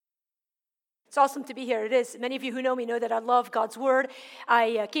It's awesome to be here. It is. Many of you who know me know that I love God's Word.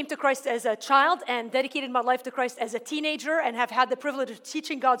 I came to Christ as a child and dedicated my life to Christ as a teenager and have had the privilege of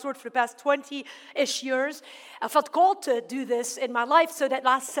teaching God's Word for the past 20-ish years. I felt called to do this in my life so that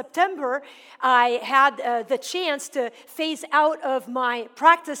last September I had the chance to phase out of my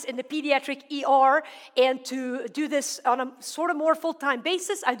practice in the pediatric ER and to do this on a sort of more full-time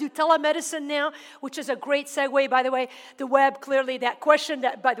basis. I do telemedicine now, which is a great segue, by the way. The web, clearly that question,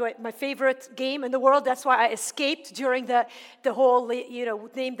 that, by the way, my favorite game in the world. That's why I escaped during the whole,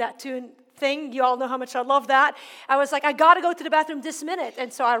 name that tune thing. You all know how much I love that. I was like, I got to go to the bathroom this minute.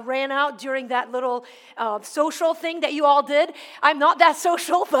 And so I ran out during that little social thing that you all did. I'm not that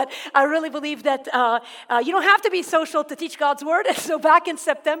social, but I really believe that you don't have to be social to teach God's Word. And so back in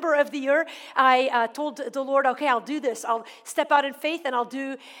September of the year, I told the Lord, okay, I'll do this. I'll step out in faith and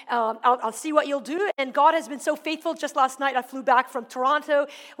I'll see what you'll do. And God has been so faithful. Just last night, I flew back from Toronto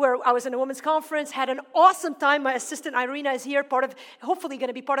where I was in a women's conference, had an awesome time. My assistant Irina is here, hopefully going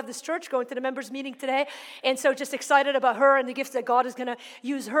to be part of this church, going to the members meeting today, and so just excited about her and the gifts that God is going to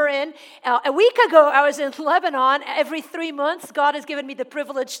use her in. A week ago, I was in Lebanon. Every 3 months, God has given me the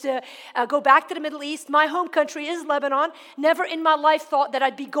privilege to go back to the Middle East. My home country is Lebanon. Never in my life thought that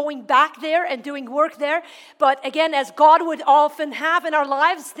I'd be going back there and doing work there, but again, as God would often have in our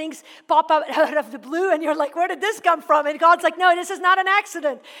lives, things pop out of the blue, and you're like, where did this come from? And God's like, no, this is not an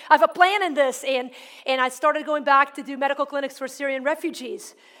accident. I have a plan in this, and I started going back to do medical clinics for Syrian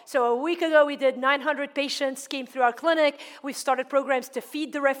refugees. So a week ago, we did 900 patients came through our clinic. We've started programs to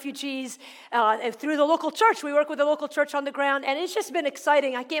feed the refugees through the local church. We work with the local church on the ground, and it's just been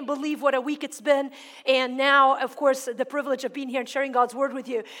exciting. I can't believe what a week it's been. And now, of course, the privilege of being here and sharing God's Word with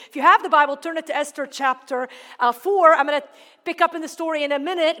you. If you have the Bible, turn it to Esther chapter 4. I'm going to pick up in the story in a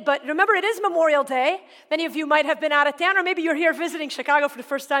minute, but remember, it is Memorial Day. Many of you might have been out of town, or maybe you're here visiting Chicago for the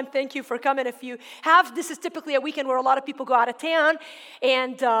first time. Thank you for coming. If you have, this is typically a weekend where a lot of people go out of town.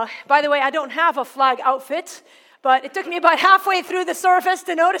 And by the way, I don't have a flag outfit, but it took me about halfway through the service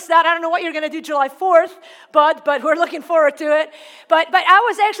to notice that. I don't know what you're going to do July 4th, but we're looking forward to it. But I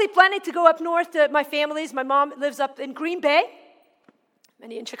was actually planning to go up north to my family's. My mom lives up in Green Bay.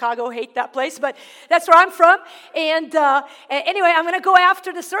 Many in Chicago hate that place, but that's where I'm from. And anyway, I'm going to go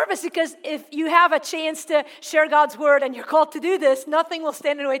after the service because if you have a chance to share God's Word and you're called to do this, nothing will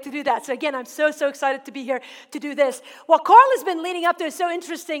stand in the way to do that. So again, I'm so excited to be here to do this. What Carl has been leading up to is so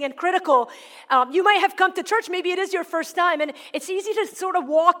interesting and critical. You might have come to church, maybe it is your first time, and it's easy to sort of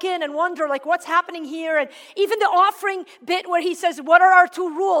walk in and wonder, like, what's happening here? And even the offering bit where he says, what are our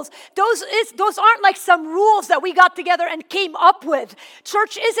 2 rules? Those aren't like some rules that we got together and came up with.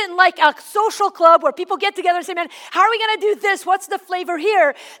 Church isn't like a social club where people get together and say, man, how are we going to do this? What's the flavor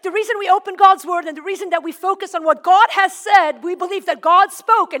here? The reason we open God's Word and the reason that we focus on what God has said, we believe that God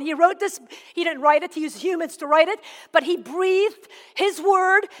spoke and He wrote this. He didn't write it. He used humans to write it, but He breathed His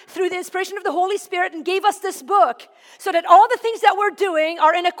Word through the inspiration of the Holy Spirit and gave us this book so that all the things that we're doing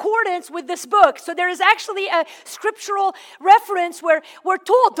are in accordance with this book. So there is actually a scriptural reference where we're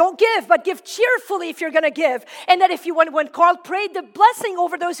told, don't give, but give cheerfully if you're going to give. And that if you, when Carl prayed the blessing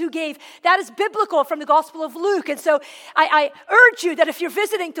over those who gave, that is biblical from the Gospel of Luke. And so I urge you that if you're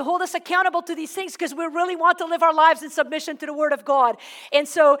visiting to hold us accountable to these things because we really want to live our lives in submission to the Word of God. And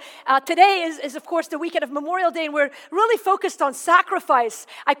so today is of course the weekend of Memorial Day, and we're really focused on sacrifice.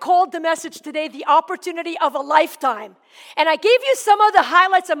 I called the message today, the opportunity of a lifetime. And I gave you some of the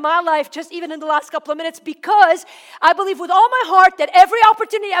highlights of my life just even in the last couple of minutes because I believe with all my heart that every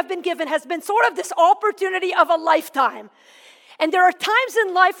opportunity I've been given has been sort of this opportunity of a lifetime. And there are times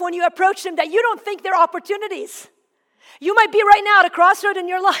in life when you approach them that you don't think they're opportunities. You might be right now at a crossroad in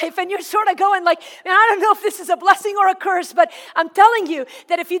your life and you're sort of going like, man, I don't know if this is a blessing or a curse, but I'm telling you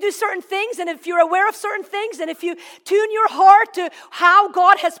that if you do certain things and if you're aware of certain things and if you tune your heart to how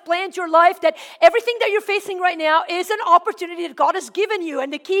God has planned your life, that everything that you're facing right now is an opportunity that God has given you.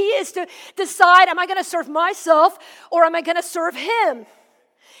 And the key is to decide, am I going to serve myself or am I going to serve Him?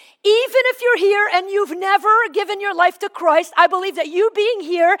 Even if you're here and you've never given your life to Christ, I believe that you being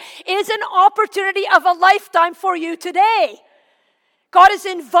here is an opportunity of a lifetime for you today. God is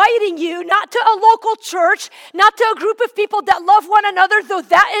inviting you not to a local church, not to a group of people that love one another, though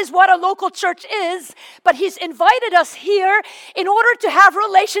that is what a local church is, but He's invited us here in order to have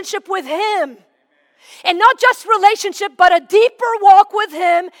relationship with Him. And not just relationship, but a deeper walk with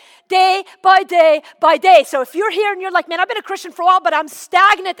Him day by day by day. So if you're here and you're like, man, I've been a Christian for a while, but I'm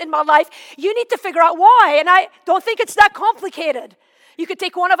stagnant in my life, you need to figure out why. And I don't think it's that complicated. You could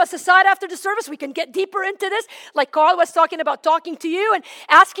take one of us aside after the service. We can get deeper into this, like Carl was talking about, talking to you and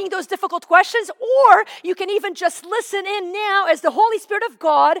asking those difficult questions. Or you can even just listen in now as the Holy Spirit of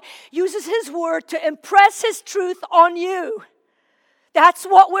God uses His Word to impress His truth on you. That's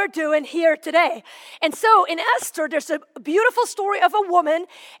what we're doing here today. And so in Esther, there's a beautiful story of a woman,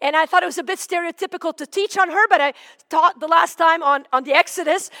 and I thought it was a bit stereotypical to teach on her, but I taught the last time on the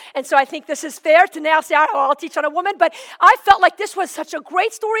Exodus, and so I think this is fair to now say, I'll teach on a woman, but I felt like this was such a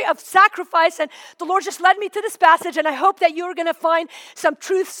great story of sacrifice, and the Lord just led me to this passage, and I hope that you're going to find some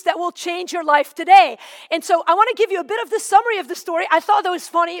truths that will change your life today. And so I want to give you a bit of the summary of the story. I thought that was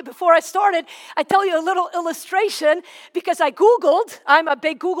funny. Before I started, I tell you a little illustration, because I Googled. I'm a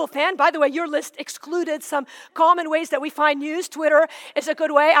big Google fan. By the way, your list excluded some common ways that we find news. Twitter is a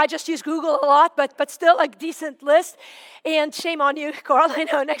good way. I just use Google a lot, but still a decent list. And shame on you, Carl. I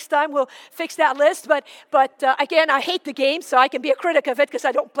know next time we'll fix that list. But again, I hate the game, so I can be a critic of it because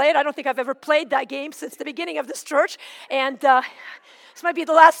I don't play it. I don't think I've ever played that game since the beginning of this church. And this might be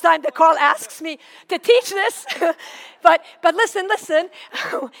the last time that Carl asks me to teach this. but listen.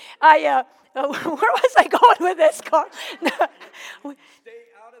 Where was I going with this, Carl? Stay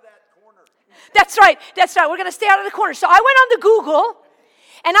out of that corner. That's right. We're going to stay out of the corner. So I went on to Google,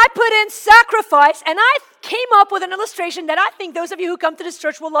 and I put in sacrifice, and I came up with an illustration that I think those of you who come to this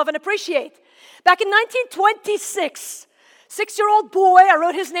church will love and appreciate. Back in 1926, 6-year-old boy, I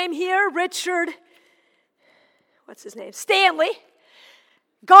wrote his name here, Richard, Stanley,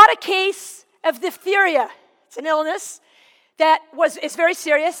 got a case of diphtheria. It's an illness that is very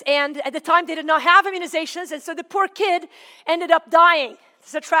serious, and at the time they did not have immunizations, and so the poor kid ended up dying.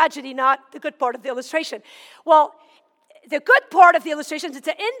 It's a tragedy, not the good part of the illustration. Well, the good part of the illustration is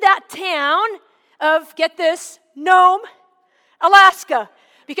that in that town of, get this, Nome, Alaska,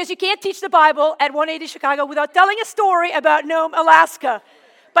 because you can't teach the Bible at 180 Chicago without telling a story about Nome, Alaska.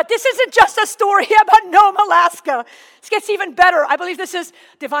 But this isn't just a story about Nome, Alaska. This gets even better. I believe this is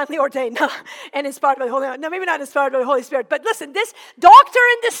divinely ordained and inspired by the Holy Spirit. No, maybe not inspired by the Holy Spirit. But listen, this doctor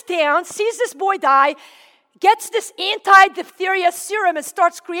in this town sees this boy die, gets this anti-diphtheria serum and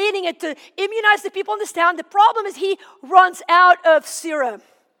starts creating it to immunize the people in this town. The problem is he runs out of serum.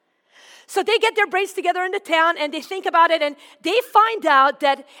 So they get their brains together in the town and they think about it, and they find out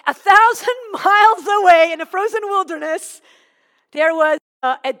that 1,000 miles away in the frozen wilderness, there was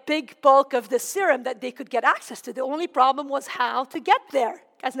a big bulk of the serum that they could get access to. The only problem was how to get there.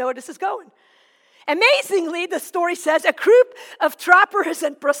 You guys know where this is going. Amazingly, the story says a group of trappers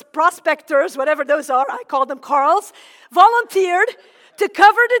and prospectors, whatever those are, I call them Carls, volunteered to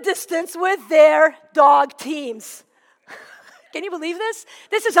cover the distance with their dog teams. Can you believe this?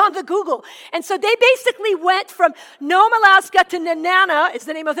 This is on the Google. And so they basically went from Nome, Alaska to Nenana, is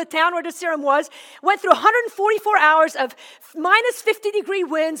the name of the town where the serum was, went through 144 hours of minus 50-degree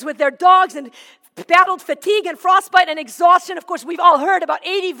winds with their dogs and battled fatigue and frostbite and exhaustion. Of course, we've all heard about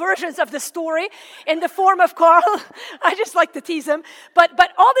 80 versions of the story in the form of Carl. I just like to tease him. But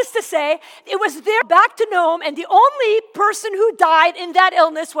all this to say, it was there back to Nome, and the only person who died in that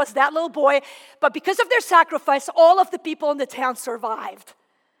illness was that little boy. But because of their sacrifice, all of the people in the town survived.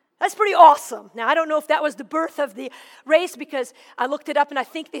 That's pretty awesome. Now, I don't know if that was the birth of the race, because I looked it up, and I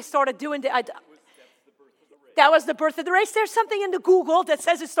think they started doing that was the birth of the race. There's something in the Google that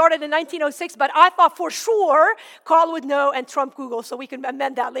says it started in 1906, but I thought for sure Carl would know and trump Google, so we can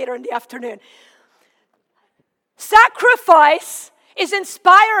amend that later in the afternoon. Sacrifice is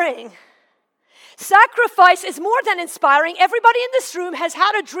inspiring. Sacrifice is more than inspiring. Everybody in this room has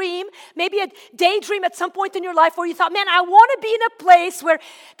had a dream, maybe a daydream at some point in your life where you thought, man, I want to be in a place where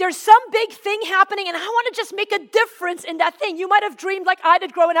there's some big thing happening and I want to just make a difference in that thing. You might have dreamed like I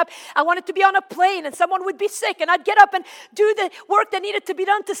did growing up. I wanted to be on a plane and someone would be sick and I'd get up and do the work that needed to be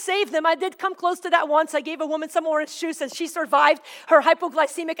done to save them. I did come close to that once. I gave a woman some orange juice and she survived her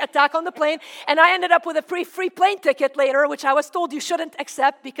hypoglycemic attack on the plane, and I ended up with a free plane ticket later, which I was told you shouldn't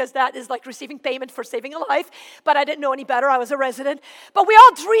accept because that is like receiving payment for saving a life, but I didn't know any better. I was a resident. But we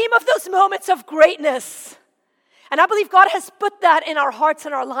all dream of those moments of greatness. And I believe God has put that in our hearts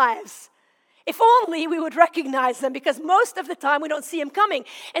and our lives. If only we would recognize them, because most of the time we don't see him coming.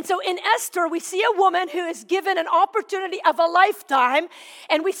 And so in Esther, we see a woman who is given an opportunity of a lifetime,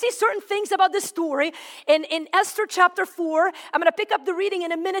 and we see certain things about this story. In Esther chapter 4, I'm going to pick up the reading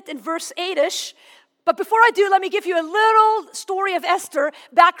in a minute in verse 8-ish. But before I do, let me give you a little story of Esther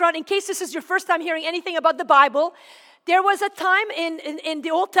background in case this is your first time hearing anything about the Bible. There was a time in the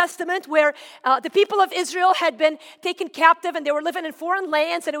Old Testament where the people of Israel had been taken captive and they were living in foreign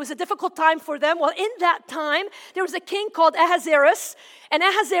lands, and it was a difficult time for them. Well, in that time, there was a king called Ahasuerus. And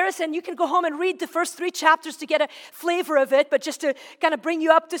Ahasuerus, and you can go home and read the first 3 chapters to get a flavor of it, but just to kind of bring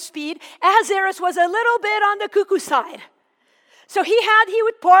you up to speed, Ahasuerus was a little bit on the cuckoo side. So he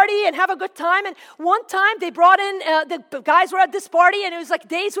would party and have a good time. And one time they brought in, the guys were at this party, and it was like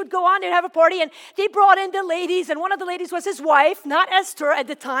days would go on, they'd have a party, and they brought in the ladies, and one of the ladies was his wife, not Esther at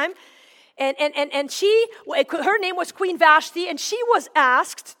the time. And she, her name was Queen Vashti, and she was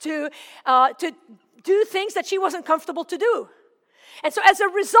asked to do things that she wasn't comfortable to do. And so as a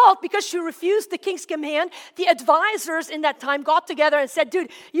result, because she refused the king's command, the advisors in that time got together and said,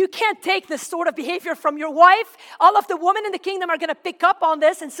 dude, you can't take this sort of behavior from your wife. All of the women in the kingdom are going to pick up on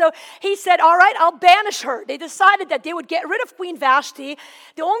this. And so he said, all right, I'll banish her. They decided that they would get rid of Queen Vashti.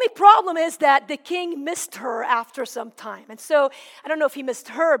 The only problem is that the king missed her after some time. And so I don't know if he missed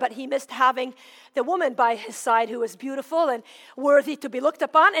her, but he missed having the woman by his side who was beautiful and worthy to be looked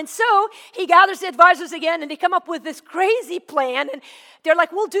upon. And so he gathers the advisors again, and they come up with this crazy plan. And they're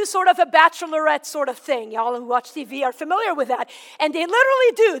like, we'll do sort of a bachelorette sort of thing. Y'all who watch TV are familiar with that. And they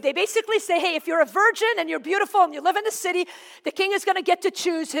literally do. They basically say, hey, if you're a virgin and you're beautiful and you live in the city, the king is going to get to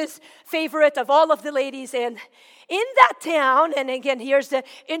choose his favorite of all of the ladies. And in that town, and again, here's the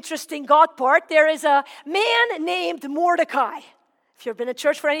interesting God part, there is a man named Mordecai. If you've been in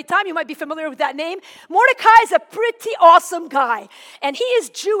church for any time, you might be familiar with that name. Mordecai is a pretty awesome guy, and he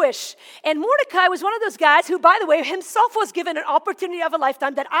is Jewish. And Mordecai was one of those guys who, by the way, himself was given an opportunity of a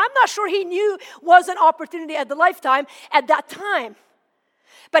lifetime that I'm not sure he knew was an opportunity at the lifetime at that time.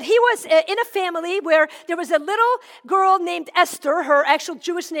 But he was in a family where there was a little girl named Esther. Her actual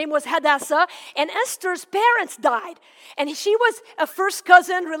Jewish name was Hadassah. And Esther's parents died. And she was a first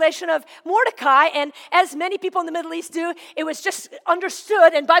cousin relation of Mordecai. And as many people in the Middle East do, it was just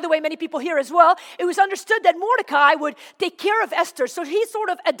understood, and by the way, many people here as well, it was understood that Mordecai would take care of Esther. So he sort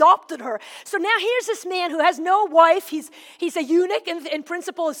of adopted her. So now here's this man who has no wife. He's a eunuch. In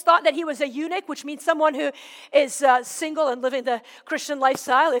principle, it's thought that he was a eunuch, which means someone who is single and living the Christian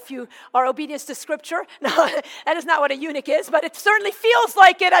lifestyle. If you are obedient to Scripture. No, that is not what a eunuch is, but it certainly feels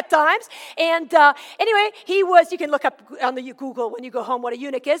like it at times. And anyway, you can look up on the Google when you go home what a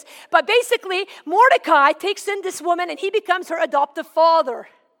eunuch is. But basically, Mordecai takes in this woman, and he becomes her adoptive father.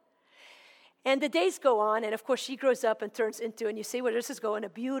 And the days go on, and of course, she grows up and turns into, and you see where this is going, a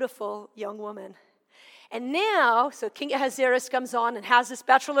beautiful young woman. And now, so King Ahasuerus comes on and has this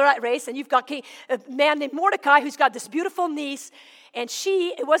bachelorette race, and you've got a man named Mordecai who's got this beautiful niece, and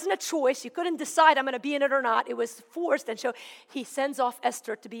it wasn't a choice. You couldn't decide I'm going to be in it or not. It was forced, and so he sends off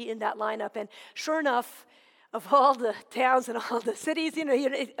Esther to be in that lineup. And sure enough, of all the towns and all the cities,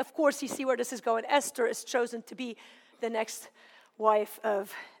 of course, you see where this is going. Esther is chosen to be the next wife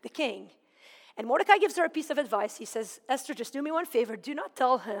of the king. And Mordecai gives her a piece of advice. He says, Esther, just do me one favor. Do not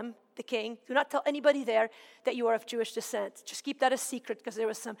tell him, the king, do not tell anybody there that you are of Jewish descent. Just keep that a secret, because there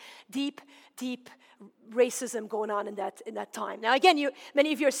was some deep, deep racism going on in that time. Now again,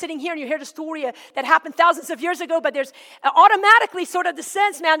 many of you are sitting here and you hear the story that happened thousands of years ago, but there's automatically sort of the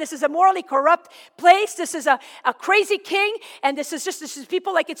sense, man, this is a morally corrupt place. This is a crazy king, and this is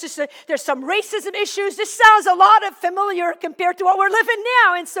people like it's just there's some racism issues. This sounds a lot of familiar compared to what we're living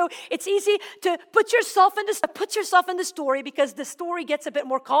now, and so it's easy to put yourself in the story, because the story gets a bit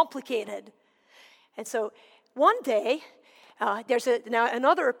more complicated. And so one day, there's now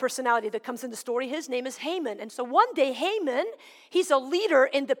another personality that comes in the story. His name is Haman. And so one day, Haman, he's a leader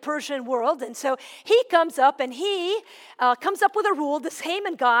in the Persian world. And so he comes up with a rule. This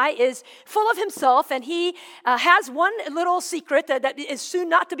Haman guy is full of himself, and he has one little secret that is soon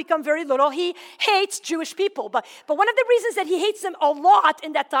not to become very little. He hates Jewish people. But one of the reasons that he hates them a lot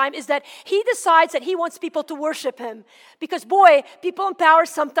in that time is that he decides that he wants people to worship him. Because, boy, people in power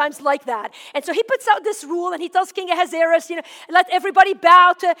sometimes like that. And so he puts out this rule, and he tells King Ahasuerus, let everybody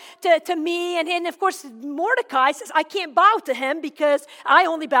bow to me. And of course, Mordecai says, I can't bow to him because I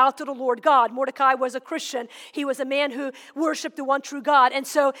only bow to the Lord God. Mordecai was a Christian. He was a man who worshiped the one true God. And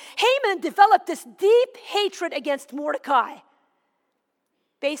so Haman developed this deep hatred against Mordecai.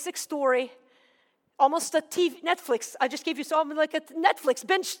 Basic story. Almost a Netflix. I just gave you something like a Netflix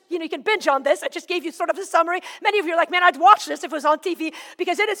binge. You can binge on this. I just gave you sort of a summary. Many of you are like, man, I'd watch this if it was on TV,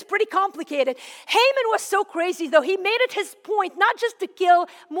 because it is pretty complicated. Haman was so crazy, though. He made it his point not just to kill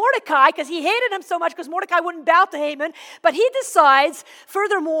Mordecai, because he hated him so much because Mordecai wouldn't bow to Haman, but he decides,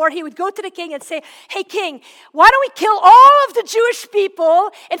 furthermore, he would go to the king and say, hey, king, why don't we kill all of the Jewish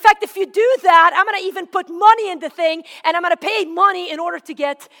people? In fact, if you do that, I'm going to even put money in the thing, and I'm going to pay money in order to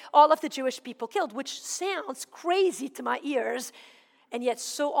get all of the Jewish people killed, which which sounds crazy to my ears. And yet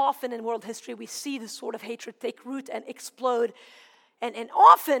so often in world history, we see this sort of hatred take root and explode. And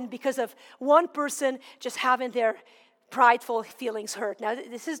often because of one person just having their prideful feelings hurt. Now,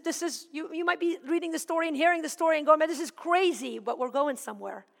 this is you might be reading the story and hearing the story and going, man, this is crazy, but we're going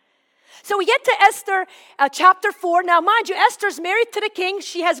somewhere. So we get to Esther chapter 4. Now, mind you, Esther's married to the king.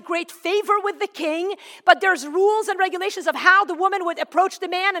 She has great favor with the king, but there's rules and regulations of how the woman would approach the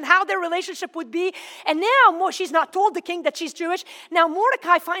man and how their relationship would be. And now, she's not told the king that she's Jewish. Now,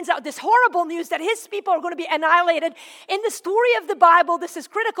 Mordecai finds out this horrible news that his people are going to be annihilated. In the story of the Bible, this is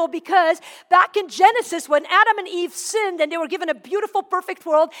critical because back in Genesis, when Adam and Eve sinned and they were given a beautiful, perfect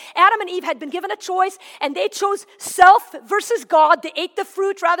world, Adam and Eve had been given a choice, and they chose self versus God. They ate the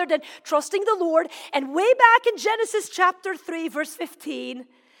fruit rather than trusting the Lord. And way back in Genesis chapter 3, verse 15,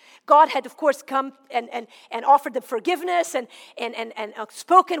 God had, of course, come and offered them forgiveness and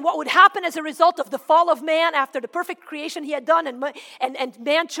spoken what would happen as a result of the fall of man after the perfect creation he had done. And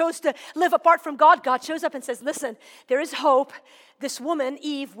man chose to live apart from God. God shows up and says, listen, there is hope. This woman,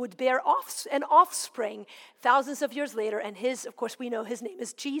 Eve, would bear an offspring thousands of years later. And of course, we know his name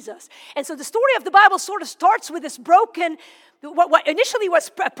is Jesus. And so the story of the Bible sort of starts with this broken, what initially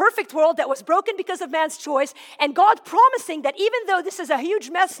was a perfect world that was broken because of man's choice. And God promising that even though this is a huge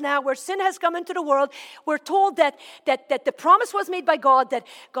mess now where sin has come into the world, we're told that the promise was made by God that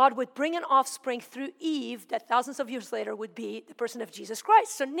God would bring an offspring through Eve that thousands of years later would be the person of Jesus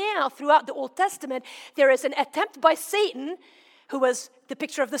Christ. So now, throughout the Old Testament, there is an attempt by Satan, who was the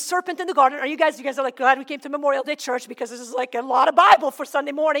picture of the serpent in the garden. You guys are like, glad we came to Memorial Day Church because this is like a lot of Bible for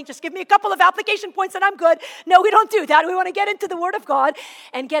Sunday morning. Just give me a couple of application points and I'm good. No, we don't do that. We want to get into the Word of God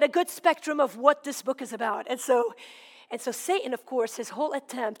and get a good spectrum of what this book is about. And so Satan, of course, his whole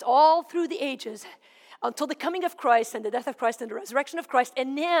attempt all through the ages until the coming of Christ and the death of Christ and the resurrection of Christ.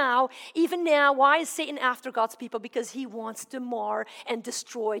 And now, even now, why is Satan after God's people? Because he wants to mar and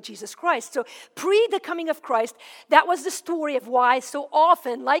destroy Jesus Christ. So pre the coming of Christ, that was the story of why so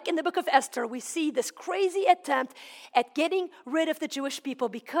often, like in the book of Esther, we see this crazy attempt at getting rid of the Jewish people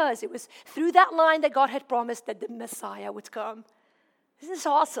because it was through that line that God had promised that the Messiah would come. Isn't this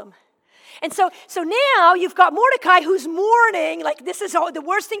awesome? And so now you've got Mordecai who's mourning, like this is the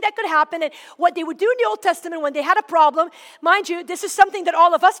worst thing that could happen. And what they would do in the Old Testament when they had a problem, mind you, this is something that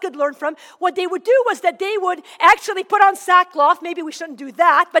all of us could learn from. What they would do was that they would actually put on sackcloth. Maybe we shouldn't do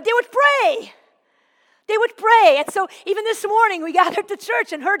that, but they would pray. They would pray. And so even this morning we gathered to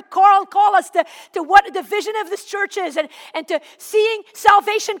church and heard Carl call us to what the vision of this church is and to seeing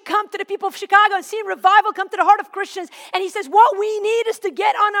salvation come to the people of Chicago and seeing revival come to the heart of Christians. And he says, what we need is to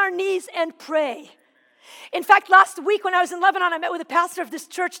get on our knees and pray. In fact, last week when I was in Lebanon, I met with a pastor of this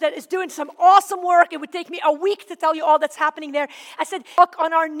church that is doing some awesome work. It would take me a week to tell you all that's happening there. I said, look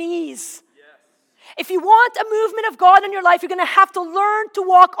on our knees. If you want a movement of God in your life, you're going to have to learn to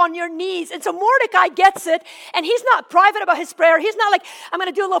walk on your knees. And so Mordecai gets it, and he's not private about his prayer. He's not like, I'm going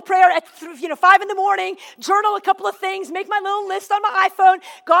to do a little prayer at 5 in the morning, journal a couple of things, make my little list on my iPhone.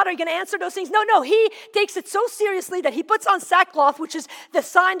 God, are you going to answer those things? No, he takes it so seriously that he puts on sackcloth, which is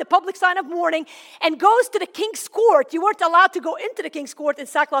the public sign of mourning, and goes to the king's court. You weren't allowed to go into the king's court in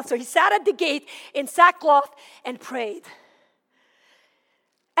sackcloth, so he sat at the gate in sackcloth and prayed.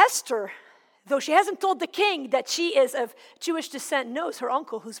 Esther, though she hasn't told the king that she is of Jewish descent, knows her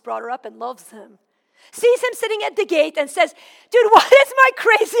uncle who's brought her up and loves him. Sees him sitting at the gate and says, dude, what is my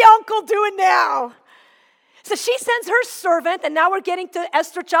crazy uncle doing now? So she sends her servant, and now we're getting to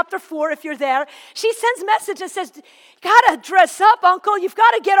Esther chapter 4 if you're there. She sends message and says, you gotta dress up, uncle. You've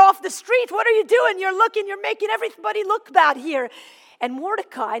got to get off the street. What are you doing? You're making everybody look bad here. And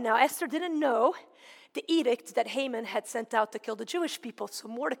Mordecai, now Esther didn't know the edict that Haman had sent out to kill the Jewish people. So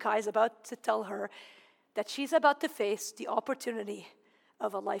Mordecai is about to tell her that she's about to face the opportunity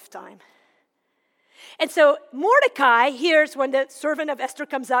of a lifetime. And so Mordecai hears when the servant of Esther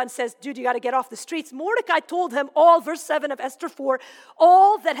comes out and says, dude, you got to get off the streets. Mordecai told him all, verse 7 of Esther 4,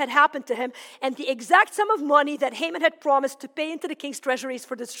 all that had happened to him and the exact sum of money that Haman had promised to pay into the king's treasuries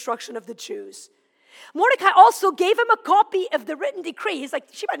for the destruction of the Jews. Mordecai also gave him a copy of the written decree. He's like,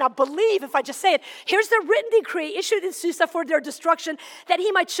 she might not believe if I just say it. Here's the written decree issued in Susa for their destruction, that he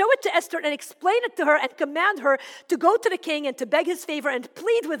might show it to Esther and explain it to her and command her to go to the king and to beg his favor and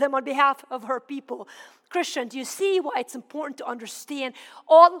plead with him on behalf of her people. Christian, do you see why it's important to understand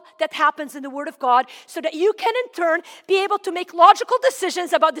all that happens in the Word of God so that you can in turn be able to make logical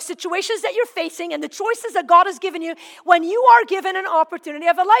decisions about the situations that you're facing and the choices that God has given you when you are given an opportunity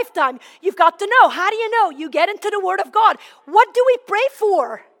of a lifetime? You've got to know. How do you know? You get into the Word of God. What do we pray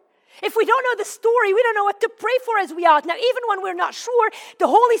for? If we don't know the story, we don't know what to pray for as we ought. Now, even when we're not sure, the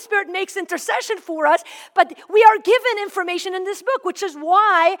Holy Spirit makes intercession for us, but we are given information in this book, which is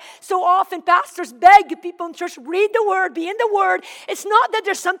why so often pastors beg people in church, read the Word, be in the Word. It's not that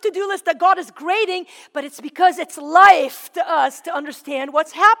there's some to-do list that God is grading, but it's because it's life to us to understand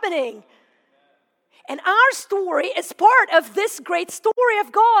what's happening. And our story is part of this great story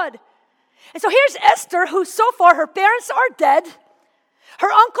of God. And so here's Esther, who so far her parents are dead. Her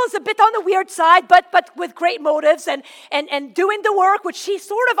uncle's a bit on the weird side, but with great motives and doing the work, which she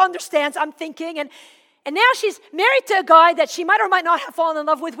sort of understands, I'm thinking. And now she's married to a guy that she might or might not have fallen in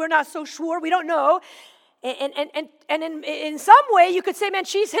love with. We're not so sure. We don't know. And in some way, you could say, man,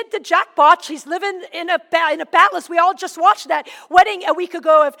 she's hit the jackpot. She's living in a palace. We all just watched that wedding a week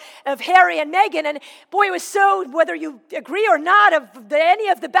ago of Harry and Meghan. And boy, it was so, whether you agree or not of any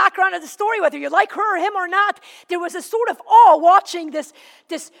of the background of the story, whether you like her or him or not, there was a sort of awe watching this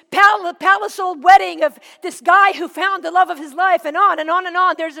palatial wedding of this guy who found the love of his life, and on and on and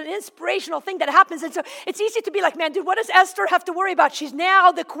on. There's an inspirational thing that happens. And so it's easy to be like, man, dude, what does Esther have to worry about? She's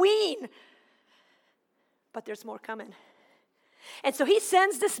now the queen. But there's more coming. And so he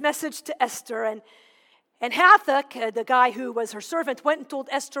sends this message to Esther, and Hathach, the guy who was her servant, went and told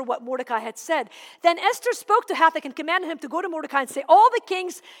Esther what Mordecai had said. Then Esther spoke to Hathach and commanded him to go to Mordecai and say, all the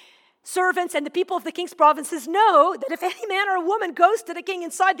king's servants and the people of the king's provinces know that if any man or a woman goes to the king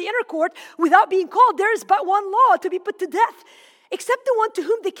inside the inner court without being called, there is but one law, to be put to death, except the one to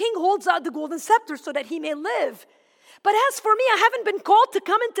whom the king holds out the golden scepter so that he may live. But as for me, I haven't been called to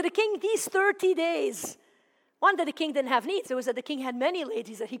come into the king these 30 days. One, that the king didn't have needs. It was that the king had many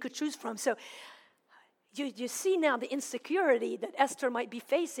ladies that he could choose from. So you see now the insecurity that Esther might be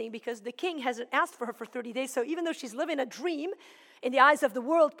facing because the king hasn't asked for her for 30 days. So even though she's living a dream in the eyes of the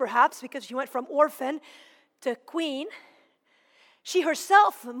world, perhaps, because she went from orphan to queen, she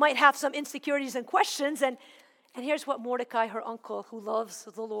herself might have some insecurities and questions. And here's what Mordecai, her uncle, who loves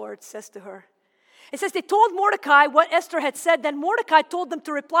the Lord, says to her. It says they told Mordecai what Esther had said. Then Mordecai told them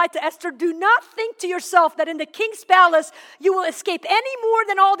to reply to Esther, do not think to yourself that in the king's palace you will escape any more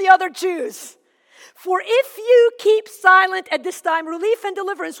than all the other Jews. For if you keep silent at this time, relief and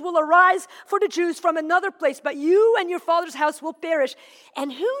deliverance will arise for the Jews from another place, but you and your father's house will perish.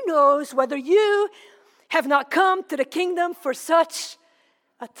 And who knows whether you have not come to the kingdom for such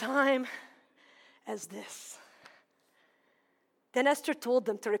a time as this. Then Esther told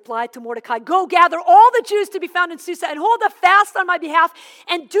them to reply to Mordecai, go gather all the Jews to be found in Susa and hold a fast on my behalf,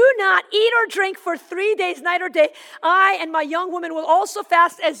 and do not eat or drink for 3 days, night or day. I and my young women will also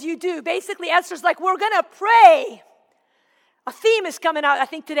fast as you do. Basically, Esther's like, we're going to pray. A theme is coming out, I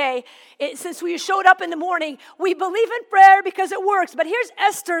think, today. Since we showed up in the morning, we believe in prayer because it works. But here's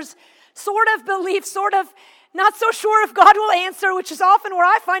Esther's sort of belief, sort of not so sure if God will answer, which is often where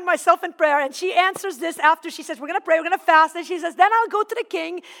I find myself in prayer. And she answers this after she says, we're going to pray, we're going to fast. And she says, then I'll go to the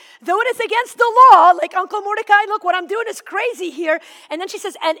king, though it is against the law. Like, Uncle Mordecai, look, what I'm doing is crazy here. And then she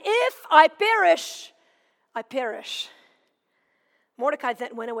says, and if I perish, I perish. Mordecai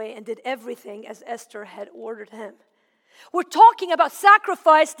then went away and did everything as Esther had ordered him. We're talking about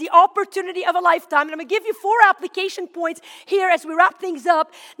sacrifice, the opportunity of a lifetime. And I'm going to give you 4 application points here as we wrap things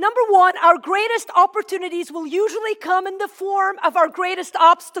up. Number 1, our greatest opportunities will usually come in the form of our greatest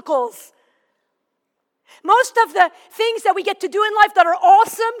obstacles. Most of the things that we get to do in life that are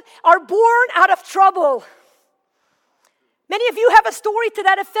awesome are born out of trouble. Many of you have a story to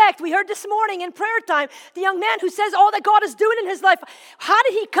that effect. We heard this morning in prayer time, the young man who says all that God is doing in his life. How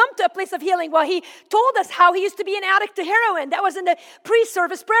did he come to a place of healing? Well, he told us how he used to be an addict to heroin. That was in the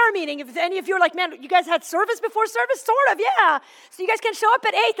pre-service prayer meeting. If any of you are like, man, you guys had service before service? Sort of, yeah. So you guys can show up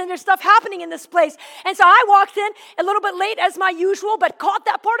at 8 and there's stuff happening in this place. And so I walked in a little bit late as my usual, but caught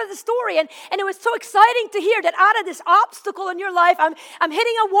that part of the story. And it was so exciting to hear that out of this obstacle in your life, I'm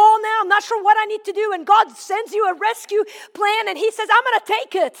hitting a wall now. I'm not sure what I need to do. And God sends you a rescue plan, and he says, I'm going to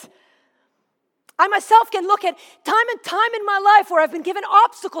take it. I myself can look at time and time in my life where I've been given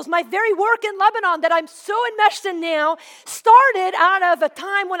obstacles. My very work in Lebanon that I'm so enmeshed in now started out of a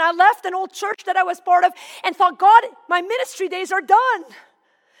time when I left an old church that I was part of and thought, God, my ministry days are done.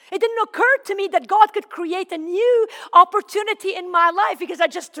 It didn't occur to me that God could create a new opportunity in my life because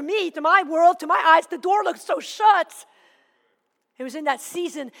to my world, to my eyes, the door looked so shut. It was in that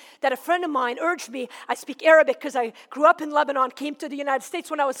season that a friend of mine urged me. I speak Arabic because I grew up in Lebanon, came to the United States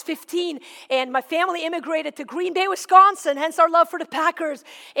when I was 15, and my family immigrated to Green Bay, Wisconsin, hence our love for the Packers.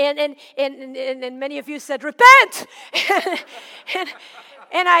 And many of you said, repent!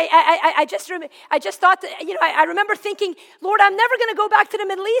 And I just thought, I remember thinking, Lord, I'm never going to go back to the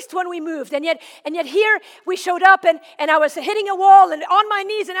Middle East when we moved. And yet here we showed up and I was hitting a wall and on my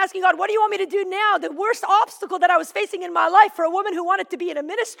knees and asking God, what do you want me to do now? The worst obstacle that I was facing in my life for a woman who wanted to be in a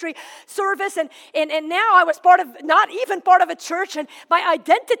ministry service. And now I was not even part of a church, and my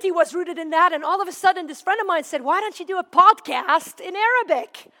identity was rooted in that. And all of a sudden, this friend of mine said, why don't you do a podcast in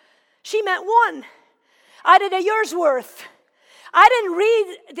Arabic? She meant one. I did a year's worth. I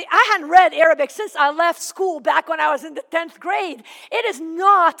hadn't read Arabic since I left school back when I was in the 10th grade. It is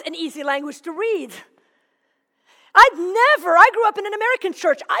not an easy language to read. I grew up in an American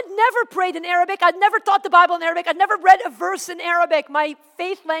church. I'd never prayed in Arabic. I'd never taught the Bible in Arabic. I'd never read a verse in Arabic. My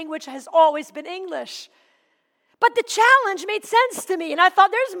faith language has always been English. But the challenge made sense to me. And I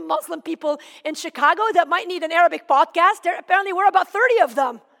thought, there's Muslim people in Chicago that might need an Arabic podcast. There apparently were about 30 of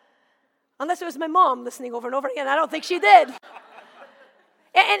them. Unless it was my mom listening over and over again. I don't think she did.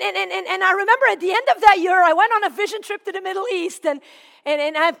 And I remember at the end of that year, I went on a vision trip to the Middle East. And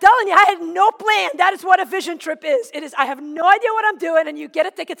I'm telling you, I had no plan. That is what a vision trip is. It is, I have no idea what I'm doing. And you get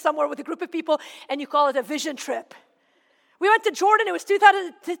a ticket somewhere with a group of people and you call it a vision trip. We went to Jordan. It was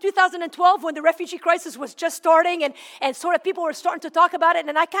 2012 when the refugee crisis was just starting, and sort of people were starting to talk about it,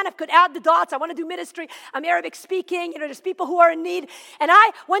 and I kind of could add the dots. I want to do ministry. I'm Arabic speaking. There's people who are in need. And I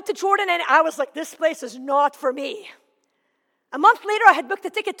went to Jordan, and I was like, this place is not for me. A month later, I had booked a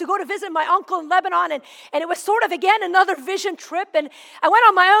ticket to go to visit my uncle in Lebanon, and it was sort of, again, another vision trip. And I went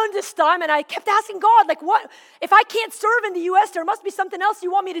on my own this time, and I kept asking God, like, what? If I can't serve in the U.S., there must be something else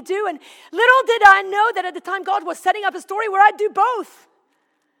you want me to do. And little did I know that at the time, God was setting up a story where I'd do both.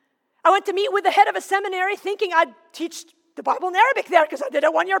 I went to meet with the head of a seminary thinking I'd teach the Bible in Arabic there because I did a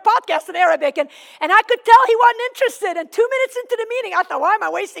 1-year podcast in Arabic. And I could tell he wasn't interested. And 2 minutes into the meeting, I thought, why am I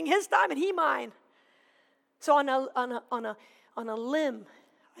wasting his time and he mine? So on a limb,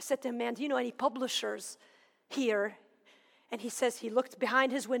 I said to him, man, do you know any publishers here? And he looked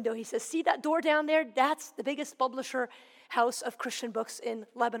behind his window. He says, see that door down there? That's the biggest publisher house of Christian books in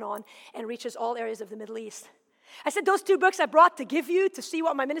Lebanon and reaches all areas of the Middle East. I said, those 2 books I brought to give you to see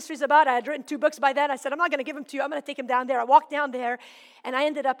what my ministry is about. I had written 2 books by then. I said, I'm not going to give them to you. I'm going to take them down there. I walked down there, and I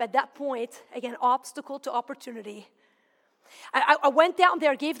ended up at that point, again, obstacle to opportunity. I went down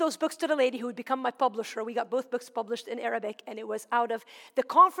there, gave those books to the lady who would become my publisher. We got both books published in Arabic, and it was out of the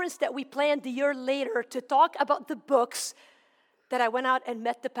conference that we planned the year later to talk about the books that I went out and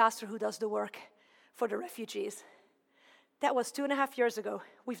met the pastor who does the work for the refugees. That was 2.5 years ago.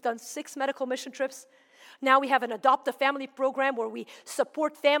 We've done 6 medical mission trips. Now we have an Adopt a Family program where we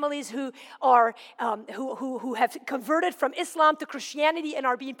support families who are who have converted from Islam to Christianity and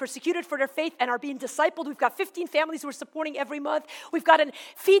are being persecuted for their faith and are being discipled. We've got 15 families we're supporting every month. We've got a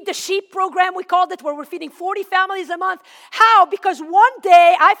Feed the Sheep program, we called it, where we're feeding 40 families a month. How? Because one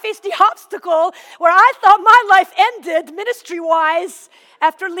day I faced the obstacle where I thought my life ended ministry-wise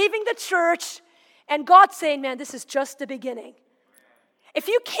after leaving the church, and God saying, man, this is just the beginning. If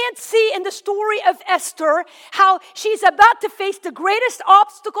you can't see in the story of Esther how she's about to face the greatest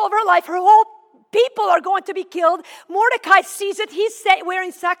obstacle of her life, her whole people are going to be killed. Mordecai sees it. He's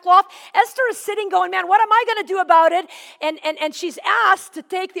wearing sackcloth. Esther is sitting going, man, what am I going to do about it? And she's asked to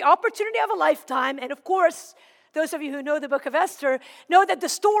take the opportunity of a lifetime. And of course, those of you who know the book of Esther know that the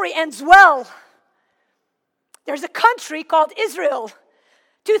story ends well. There's a country called Israel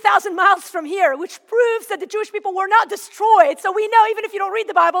 2,000 miles from here, which proves that the Jewish people were not destroyed. So we know, even if you don't read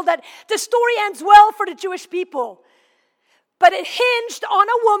the Bible, that the story ends well for the Jewish people. But it hinged on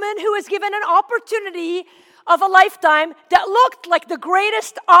a woman who was given an opportunity of a lifetime that looked like the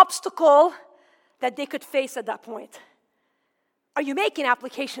greatest obstacle that they could face at that point. Are you making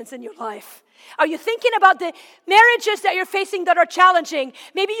applications in your life? Are you thinking about the marriages that you're facing that are challenging?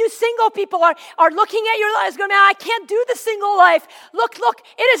 Maybe you single people are looking at your lives going, man, I can't do the single life. Look,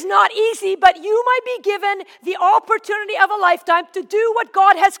 it is not easy, but you might be given the opportunity of a lifetime to do what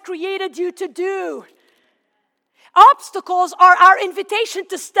God has created you to do. Obstacles are our invitation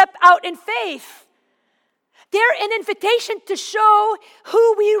to step out in faith. They're an invitation to show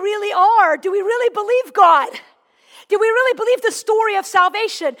who we really are. Do we really believe God? Do we really believe the story of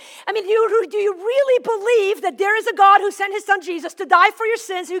salvation? I mean, do you really believe that there is a God who sent his son Jesus to die for your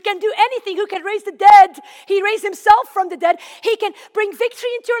sins, who can do anything, who can raise the dead? He raised himself from the dead. He can bring victory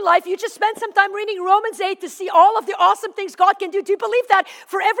into your life. You just spent some time reading Romans 8 to see all of the awesome things God can do. Do you believe that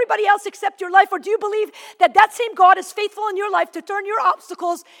for everybody else except your life? Or do you believe that that same God is faithful in your life to turn your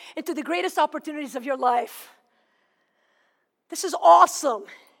obstacles into the greatest opportunities of your life? This is awesome.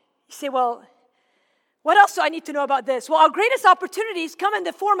 You say, well, What else do I need to know about this? Well, our greatest opportunities come in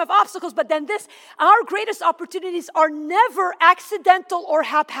the form of obstacles, but then our greatest opportunities are never accidental or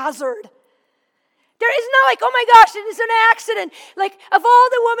haphazard. There is no like, oh my gosh, it is an accident. Like, of all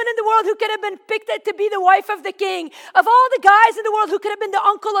the women in the world who could have been picked to be the wife of the king, of all the guys in the world who could have been the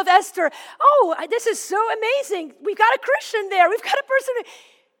uncle of Esther, this is so amazing. We've got a Christian there. We've got a person who...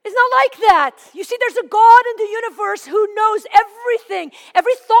 It's not like that. You see, there's a God in the universe who knows everything.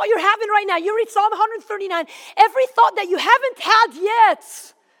 Every thought you're having right now. You read Psalm 139. Every thought that you haven't had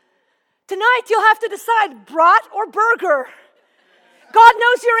yet. Tonight, you'll have to decide brat or burger. God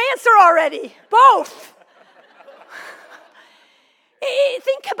knows your answer already. Both.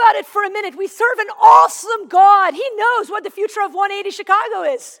 Think about it for a minute. We serve an awesome God. He knows what the future of 180 Chicago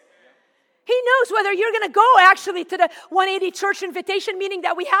is. He knows whether you're going to go actually to the 180 church invitation meeting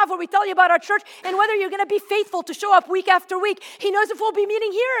that we have where we tell you about our church and whether you're going to be faithful to show up week after week. He knows if we'll be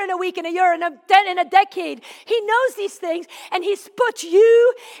meeting here in a week, in a year, in a decade. He knows these things, and He's put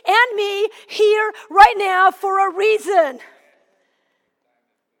you and me here right now for a reason.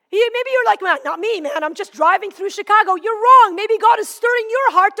 Maybe you're like, man, not me, man. I'm just driving through Chicago. You're wrong. Maybe God is stirring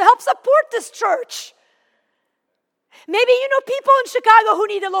your heart to help support this church. Maybe you know people in Chicago who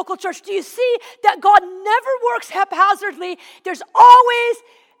need a local church. Do you see that God never works haphazardly? There's always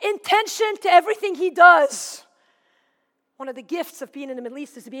intention to everything He does. One of the gifts of being in the Middle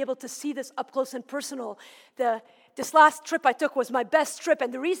East is to be able to see this up close and personal. This last trip I took was my best trip,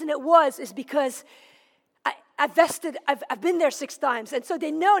 and the reason it was is because I've been there 6 times, and so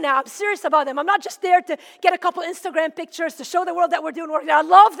they know now I'm serious about them. I'm not just there to get a couple Instagram pictures to show the world that we're doing work there. I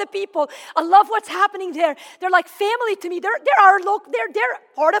love the people. I love what's happening there. They're like family to me. They're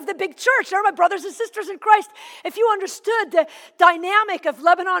part of the big church. They're my brothers and sisters in Christ. If you understood the dynamic of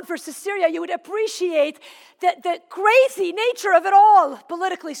Lebanon versus Syria, you would appreciate the crazy nature of it all,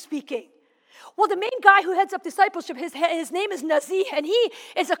 politically speaking. Well, the main guy who heads up discipleship, his name is Nazih, and he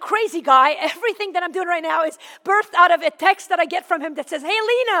is a crazy guy. Everything that I'm doing right now is birthed out of a text that I get from him that says, hey,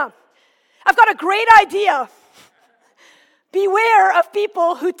 Lena, I've got a great idea. Beware of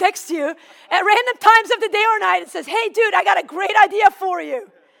people who text you at random times of the day or night and says, hey, dude, I got a great idea for you.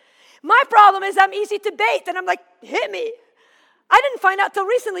 My problem is I'm easy to bait, and I'm like, hit me. I didn't find out till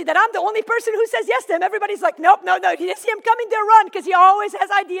recently that I'm the only person who says yes to him. Everybody's like, nope, no. You see him coming, they'll run, because he always has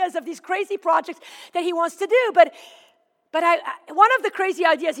ideas of these crazy projects that he wants to do. But one of the crazy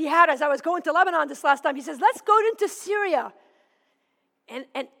ideas he had as I was going to Lebanon this last time, he says, let's go into Syria. And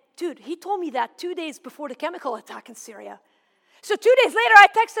dude, he told me that 2 days before the chemical attack in Syria. So 2 days later, I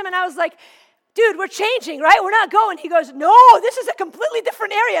text him, and I was like, dude, we're changing, right? We're not going. He goes, no, this is a completely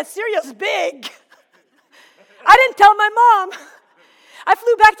different area. Syria's big. I didn't tell my mom. I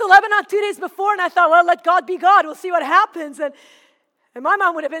flew back to Lebanon 2 days before, and I thought, well, let God be God. We'll see what happens. And my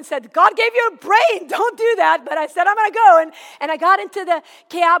mom would have said, God gave you a brain. Don't do that. But I said, I'm going to go. And I got into the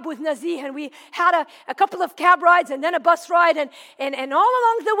cab with Nazih, and we had a couple of cab rides and then a bus ride. And all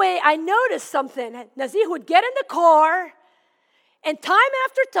along the way, I noticed something. Nazih would get in the car, and time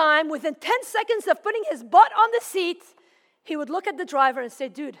after time, within 10 seconds of putting his butt on the seat, he would look at the driver and say,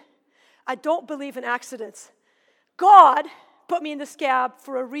 dude, I don't believe in accidents. God put me in this cab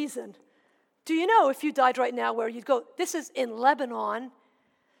for a reason. Do you know if you died right now where you'd go? This is in Lebanon,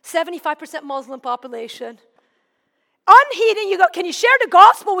 75% Muslim population. Unheeding, you go, can you share the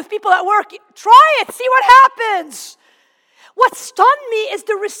gospel with people at work? Try it, see what happens. What stunned me is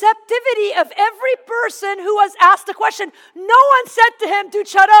the receptivity of every person who was asked a question. No one said to him, dude,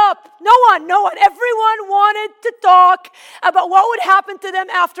 shut up. No one. Everyone wanted to talk about what would happen to them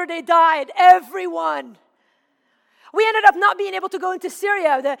after they died. Everyone. We ended up not being able to go into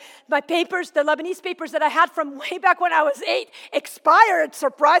Syria. My papers, the Lebanese papers that I had from way back when I was 8, expired,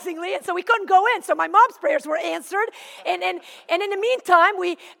 surprisingly, and so we couldn't go in. So my mom's prayers were answered. And in the meantime,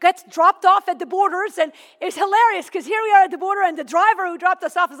 we got dropped off at the borders, and it was hilarious because here we are at the border, and the driver who dropped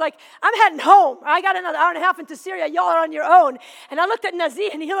us off is like, I'm heading home. I got another hour and a half into Syria. Y'all are on your own. And I looked at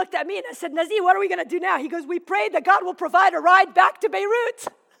Nazih, and he looked at me, and I said, Nazih, what are we going to do now? He goes, we prayed that God will provide a ride back to Beirut.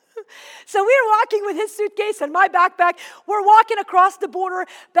 So we were walking with his suitcase and my backpack. We're walking across the border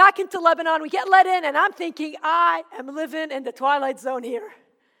back into Lebanon. We get let in, and I'm thinking, I am living in the twilight zone here.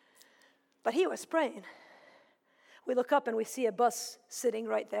 But he was praying. We look up, and we see a bus sitting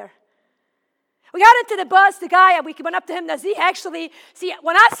right there. We got into the bus, the guy, and we went up to him. Nazih, actually, see,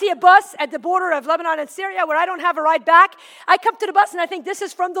 when I see a bus at the border of Lebanon and Syria where I don't have a ride back, I come to the bus, and I think, this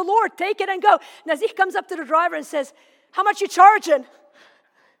is from the Lord. Take it and go. Nazih comes up to the driver and says, how much you charging?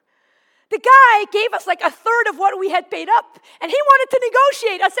 The guy gave us like a third of what we had paid up, and he wanted to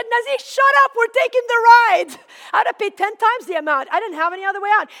negotiate. I said, Nazir, shut up, we're taking the ride. I'd have paid 10 times the amount. I didn't have any other way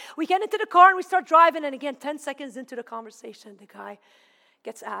out. We get into the car and we start driving, and again, 10 seconds into the conversation, the guy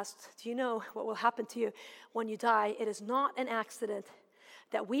gets asked, do you know what will happen to you when you die? It is not an accident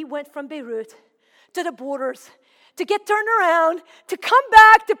that we went from Beirut to the borders to get turned around, to come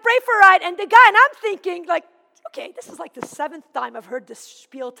back, to pray for a ride. And the guy, and I'm thinking like, okay, this is like the 7th time I've heard this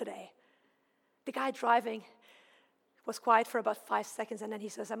spiel today. The guy driving was quiet for about 5 seconds, and then he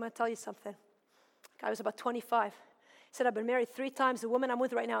says, I'm going to tell you something. The guy was about 25. He said, I've been married 3 times. The woman I'm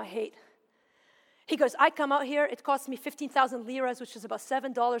with right now, I hate. He goes, I come out here, it costs me 15,000 liras, which is about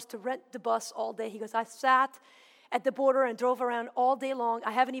 $7 to rent the bus all day. He goes, I sat at the border and drove around all day long.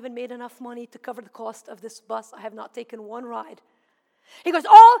 I haven't even made enough money to cover the cost of this bus. I have not taken one ride. He goes,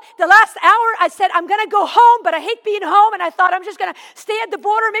 the last hour, I said, I'm going to go home, but I hate being home, and I thought I'm just going to stay at the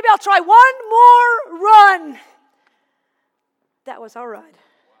border. Maybe I'll try one more run. That was our ride.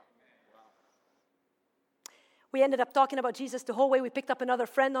 We ended up talking about Jesus the whole way. We picked up another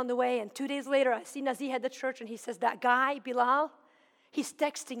friend on the way, and 2 days later, I see Nazir at the church, and he says, that guy, Bilal, he's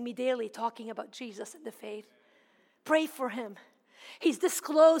texting me daily talking about Jesus and the faith. Pray for him. He's this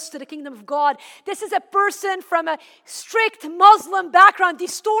close to the kingdom of God. This is a person from a strict Muslim background.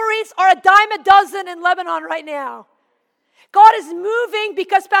 These stories are a dime a dozen in Lebanon right now. God is moving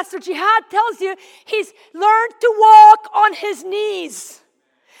because Pastor Jihad tells you he's learned to walk on his knees.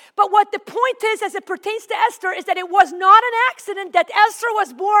 But what the point is, as it pertains to Esther, is that it was not an accident that Esther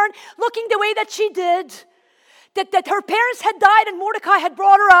was born looking the way that she did. That her parents had died and Mordecai had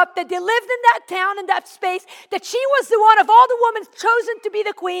brought her up, that they lived in that town, in that space, that she was the one of all the women chosen to be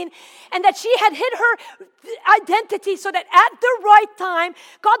the queen, and that she had hid her identity so that at the right time,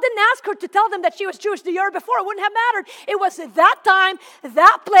 God didn't ask her to tell them that she was Jewish the year before. It wouldn't have mattered. It was that time,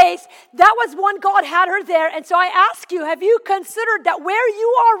 that place, that was when God had her there. And so I ask you, have you considered that where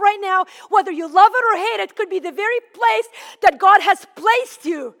you are right now, whether you love it or hate it, could be the very place that God has placed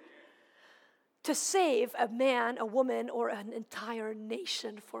you to save a man, a woman, or an entire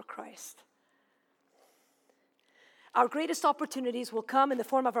nation for Christ? Our greatest opportunities will come in the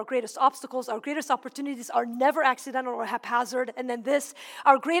form of our greatest obstacles. Our greatest opportunities are never accidental or haphazard. And then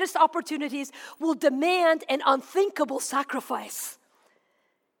our greatest opportunities will demand an unthinkable sacrifice.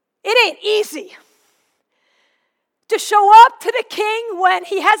 It ain't easy to show up to the king when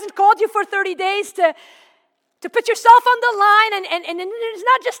he hasn't called you for 30 days to put yourself on the line, and it's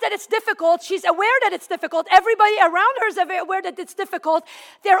not just that it's difficult. She's aware that it's difficult. Everybody around her is aware that it's difficult.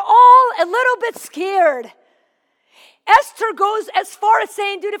 They're all a little bit scared. Esther goes as far as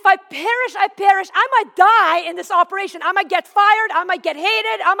saying, dude, if I perish, I perish. I might die in this operation. I might get fired. I might get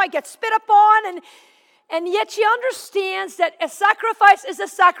hated. I might get spit upon. And yet she understands that a sacrifice is a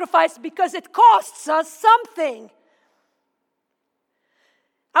sacrifice because it costs us something.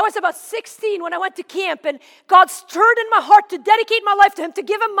 I was about 16 when I went to camp, and God stirred in my heart to dedicate my life to Him, to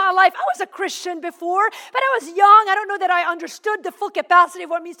give Him my life. I was a Christian before, but I was young. I don't know that I understood the full capacity of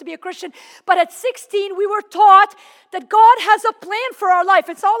what it means to be a Christian. But at 16, we were taught that God has a plan for our life.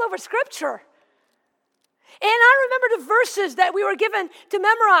 It's all over Scripture. And I remember the verses that we were given to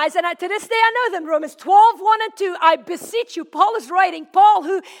memorize, and to this day I know them. Romans 12, 1 and 2. I beseech you, Paul is writing. Paul,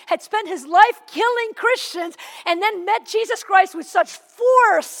 who had spent his life killing Christians and then met Jesus Christ with such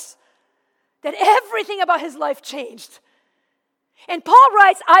force that everything about his life changed. And Paul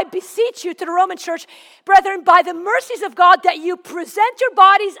writes, I beseech you to the Roman church, brethren, by the mercies of God, that you present your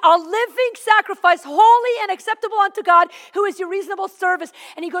bodies a living sacrifice, holy and acceptable unto God, who is your reasonable service.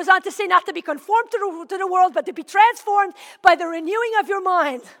 And he goes on to say, not to be conformed to the world, but to be transformed by the renewing of your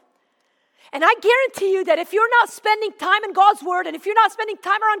mind. And I guarantee you that if you're not spending time in God's Word, and if you're not spending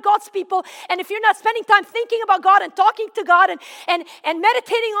time around God's people, and if you're not spending time thinking about God and talking to God and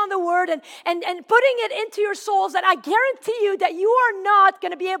meditating on the Word and putting it into your souls, then I guarantee you that you are not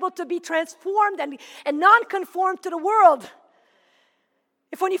going to be able to be transformed and non-conform to the world.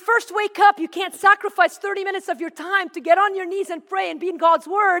 If when you first wake up, you can't sacrifice 30 minutes of your time to get on your knees and pray and be in God's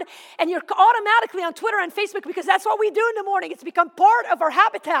Word, and you're automatically on Twitter and Facebook because that's what we do in the morning. It's become part of our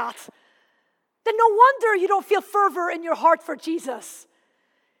habitat. Then no wonder you don't feel fervor in your heart for Jesus.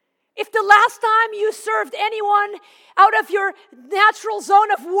 If the last time you served anyone out of your natural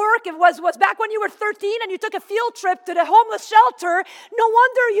zone of work was back when you were 13 and you took a field trip to the homeless shelter, no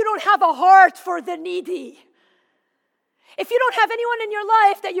wonder you don't have a heart for the needy. If you don't have anyone in your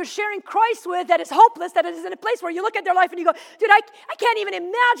life that you're sharing Christ with that is hopeless, that is in a place where you look at their life and you go, dude, I can't even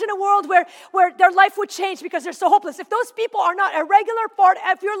imagine a world where their life would change because they're so hopeless. If those people are not a regular part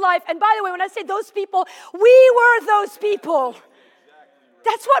of your life, and by the way, when I say those people, we were those people.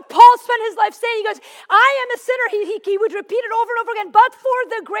 That's what Paul spent his life saying. He goes, I am a sinner. He would repeat it over and over again. But for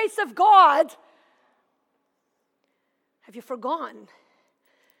the grace of God, have you forgotten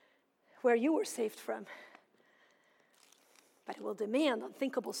where you were saved from? But it will demand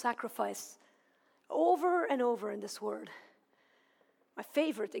unthinkable sacrifice over and over in this word. My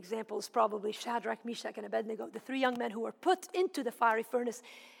favorite example is probably Shadrach, Meshach, and Abednego, the 3 young men who were put into the fiery furnace.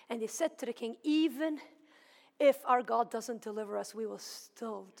 And they said to the king, even if our God doesn't deliver us, we will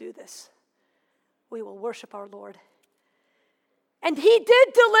still do this. We will worship our Lord. And he did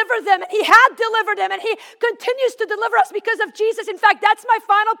deliver them. He had delivered them. And he continues to deliver us because of Jesus. In fact, that's my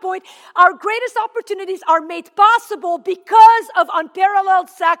final point. Our greatest opportunities are made possible because of unparalleled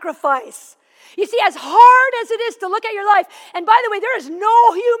sacrifice. You see, as hard as it is to look at your life, and by the way, there is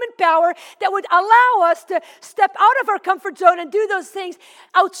no human power that would allow us to step out of our comfort zone and do those things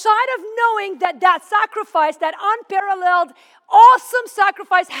outside of knowing that that sacrifice, that unparalleled, awesome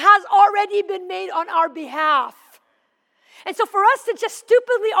sacrifice has already been made on our behalf. And so for us to just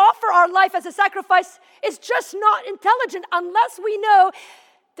stupidly offer our life as a sacrifice is just not intelligent unless we know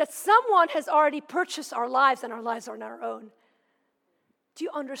that someone has already purchased our lives and our lives are not our own. Do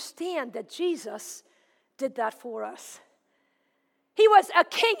you understand that Jesus did that for us? He was a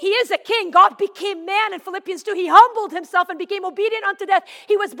king. He is a king. God became man in Philippians 2. He humbled himself and became obedient unto death.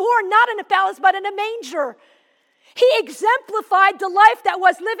 He was born not in a palace but in a manger. He exemplified the life that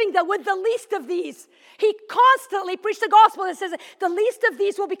was living with the least of these. He constantly preached the gospel and says, the least of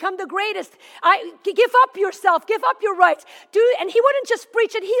these will become the greatest. Give up yourself. Give up your rights. And he wouldn't just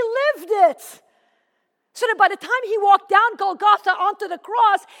preach it. He lived it. So that by the time he walked down Golgotha onto the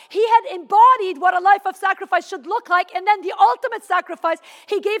cross, he had embodied what a life of sacrifice should look like. And then the ultimate sacrifice,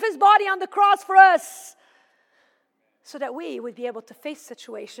 he gave his body on the cross for us. So that we would be able to face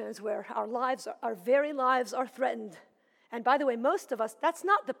situations where our very lives are threatened. And by the way, most of us, that's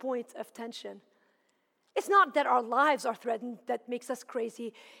not the point of tension. It's not that our lives are threatened that makes us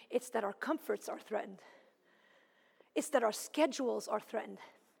crazy. It's that our comforts are threatened. It's that our schedules are threatened.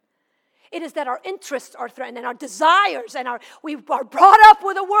 It is that our interests are threatened and our desires and we are brought up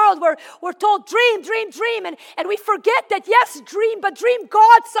with a world where we're told dream, dream, dream. And we forget that yes, dream, but dream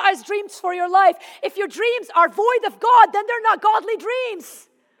God-sized dreams for your life. If your dreams are void of God, then they're not godly dreams.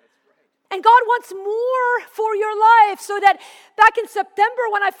 And God wants more for your life, so that back in September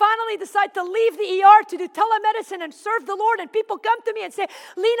when I finally decided to leave the ER to do telemedicine and serve the Lord, and people come to me and say,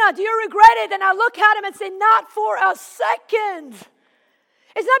 Lena, do you regret it? And I look at them and say, not for a second.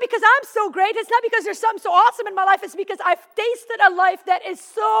 It's not because I'm so great. It's not because there's something so awesome in my life. It's because I've tasted a life that is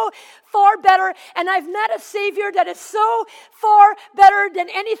so far better, and I've met a Savior that is so far better than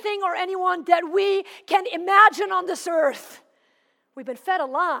anything or anyone that we can imagine on this earth. We've been fed a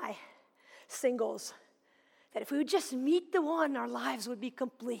lie, singles, that if we would just meet the one, our lives would be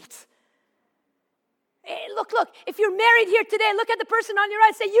complete. Hey, look, if you're married here today, look at the person on your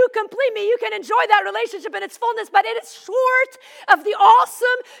right, say, you complete me. You can enjoy that relationship in its fullness, but it is short of the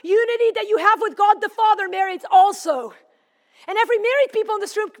awesome unity that you have with God the Father, married also. And every married people in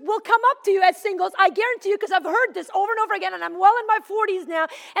this room will come up to you as singles, I guarantee you, because I've heard this over and over again, and I'm well in my 40s now,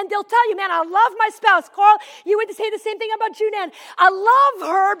 and they'll tell you, man, I love my spouse. Carl, you would say the same thing about Junan. I love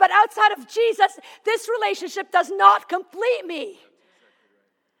her, but outside of Jesus, this relationship does not complete me.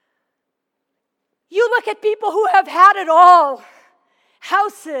 You look at people who have had it all,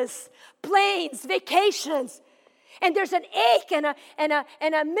 houses, planes, vacations, and there's an ache and a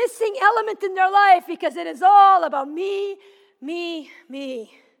missing element in their life because it is all about me. And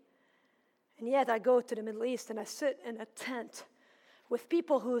yet I go to the Middle East and I sit in a tent with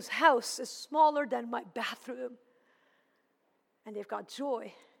people whose house is smaller than my bathroom, and they've got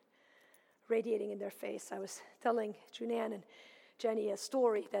joy radiating in their face. I was telling Junan and Jenny a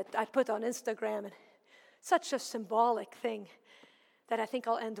story that I put on Instagram, and such a symbolic thing that I think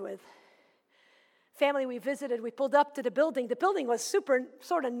I'll end with. Family we visited, we pulled up to the building. The building was super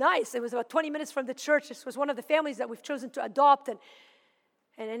sort of nice. It was about 20 minutes from the church. This was one of the families that we've chosen to adopt.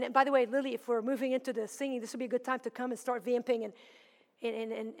 And by the way, Lily, if we're moving into the singing, this would be a good time to come and start vamping. And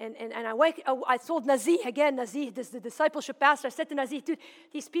I told Nazih, the discipleship pastor, I said to Nazih, dude,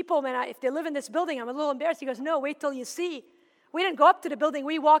 these people, man, if they live in this building, I'm a little embarrassed. He goes, no, wait till you see. We didn't go up to the building.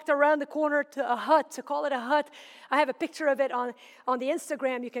 We walked around the corner to a hut, to call it a hut. I have a picture of it on the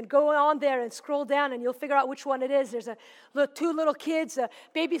Instagram. You can go on there and scroll down, and you'll figure out which one it is. There's two little kids.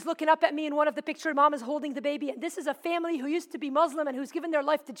 Baby's looking up at me in one of the pictures. Mom is holding the baby. And this is a family who used to be Muslim and who's given their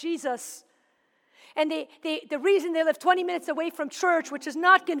life to Jesus. And the reason they live 20 minutes away from church, which is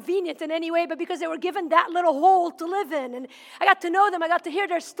not convenient in any way, but because they were given that little hole to live in. And I got to know them. I got to hear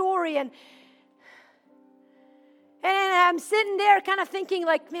their story. And And I'm sitting there kind of thinking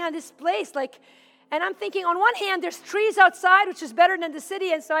like, man, this place, like, and I'm thinking on one hand, there's trees outside, which is better than the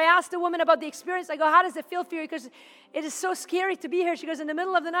city. And so I asked the woman about the experience. I go, how does it feel for you? Because it is so scary to be here. She goes, in the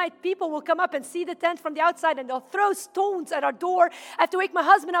middle of the night, people will come up and see the tent from the outside and they'll throw stones at our door. I have to wake my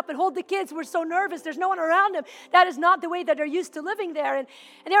husband up and hold the kids. We're so nervous. There's no one around them. That is not the way that they're used to living there. And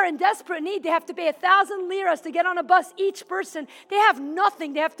they're in desperate need. They have to pay 1,000 liras to get on a bus, each person. They have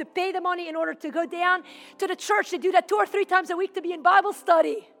nothing. They have to pay the money in order to go down to the church. They do that 2 or 3 times a week to be in Bible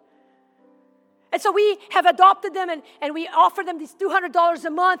study. And so we have adopted them and we offer them these $200 a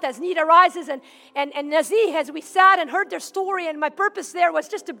month as need arises. And Nazi, as we sat and heard their story, and my purpose there was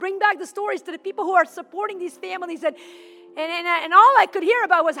just to bring back the stories to the people who are supporting these families. And all I could hear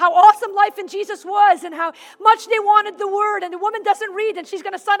about was how awesome life in Jesus was and how much they wanted the Word. And the woman doesn't read, and she's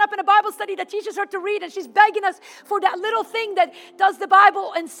going to sign up in a Bible study that teaches her to read. And she's begging us for that little thing that does the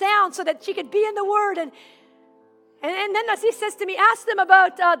Bible in sound so that she could be in the Word. And then Nazi says to me, ask them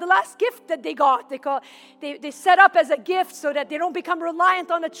about the last gift that they got. They set up as a gift so that they don't become reliant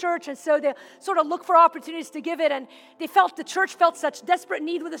on the church. And so they sort of look for opportunities to give it. And the church felt such desperate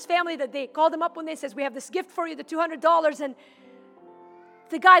need with this family that they called them up when they says, we have this gift for you, the $200. And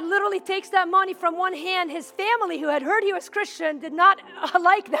the guy literally takes that money from one hand. His family, who had heard he was Christian, did not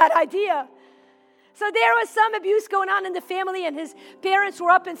like that idea. So there was some abuse going on in the family, and his parents were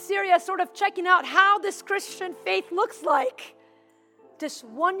up in Syria sort of checking out how this Christian faith looks like. This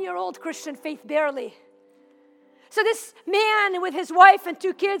 1-year-old Christian faith, barely. So this man with his wife and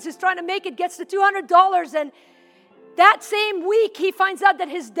 2 kids who's trying to make it gets the $200, and that same week he finds out that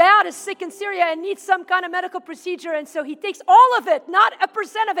his dad is sick in Syria and needs some kind of medical procedure, and so he takes all of it, not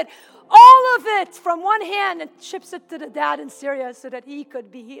 1% of it, all of it from one hand and ships it to the dad in Syria so that he could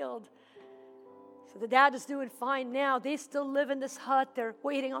be healed. So the dad is doing fine now. They still live in this hut. They're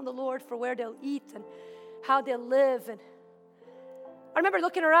waiting on the Lord for where they'll eat and how they'll live. And I remember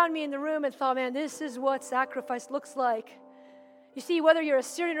looking around me in the room and thought, man, this is what sacrifice looks like. You see, whether you're a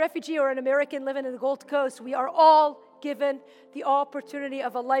Syrian refugee or an American living in the Gold Coast, we are all given the opportunity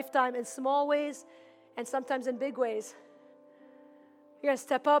of a lifetime in small ways and sometimes in big ways. You're going to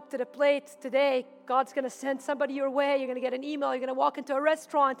step up to the plate today. God's going to send somebody your way. You're going to get an email. You're going to walk into a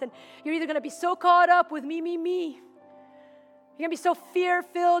restaurant, and you're either going to be so caught up with me. You're going to be so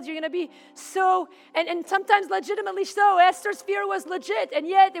fear-filled. You're going to be so, and sometimes legitimately so. Esther's fear was legit, and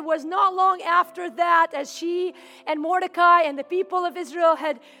yet it was not long after that as she and Mordecai and the people of Israel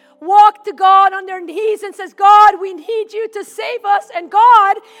had walked to God on their knees and says, God, we need you to save us. And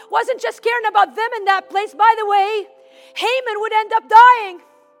God wasn't just caring about them in that place. By the way, Haman would end up dying.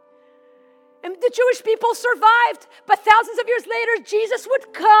 And the Jewish people survived. But thousands of years later, Jesus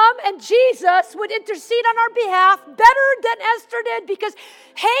would come and Jesus would intercede on our behalf better than Esther did, because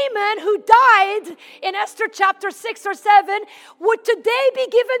Haman, who died in Esther chapter 6 or 7, would today be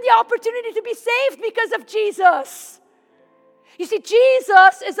given the opportunity to be saved because of Jesus. You see,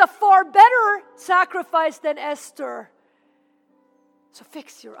 Jesus is a far better sacrifice than Esther. So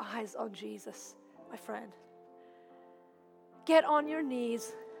fix your eyes on Jesus, my friend. Get on your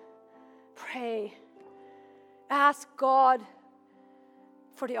knees. Pray. Ask God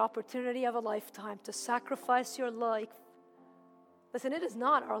for the opportunity of a lifetime to sacrifice your life. Listen, it is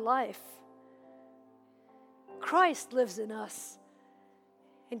not our life. Christ lives in us.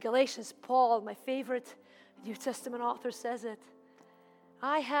 In Galatians, Paul, my favorite New Testament author, says it.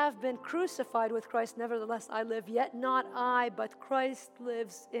 I have been crucified with Christ, nevertheless I live, yet not I, but Christ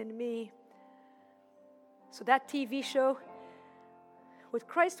lives in me. So that TV show, would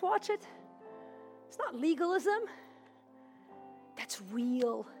Christ watch it? It's not legalism. That's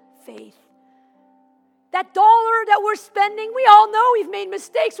real faith. That dollar that we're spending, we all know we've made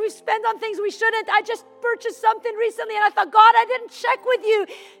mistakes. We've spent on things we shouldn't. I just purchased something recently and I thought, God, I didn't check with you.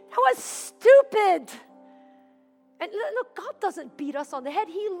 That was stupid. And look, God doesn't beat us on the head.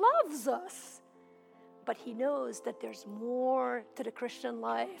 He loves us. But He knows that there's more to the Christian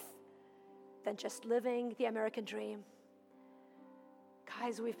life than just living the American dream.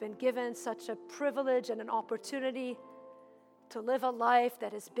 Guys, we've been given such a privilege and an opportunity to live a life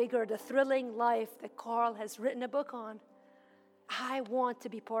that is bigger, the thrilling life that Carl has written a book on. I want to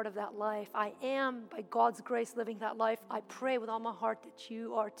be part of that life. I am, by God's grace, living that life. I pray with all my heart that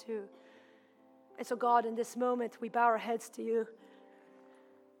you are too. And so, God, in this moment, we bow our heads to you.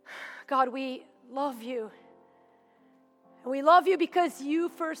 God, we love you. And we love you because you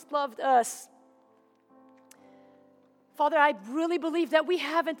first loved us. Father, I really believe that we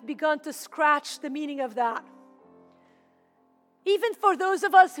haven't begun to scratch the meaning of that. Even for those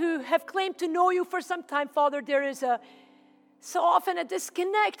of us who have claimed to know you for some time, Father, there is a So often a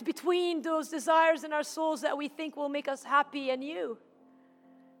disconnect between those desires in our souls that we think will make us happy and you.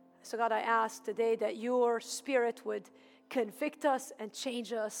 So God, I ask today that your Spirit would convict us and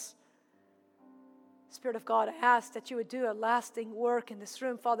change us. Spirit of God, I ask that you would do a lasting work in this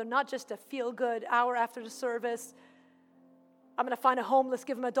room, Father, not just a feel-good hour after the service. I'm going to find a homeless,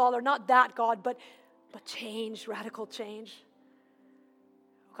 give him $1. Not that, God, but change, radical change.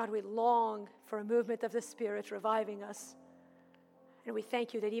 God, we long for a movement of the Spirit reviving us. And we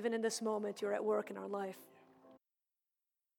thank you that even in this moment, you're at work in our life.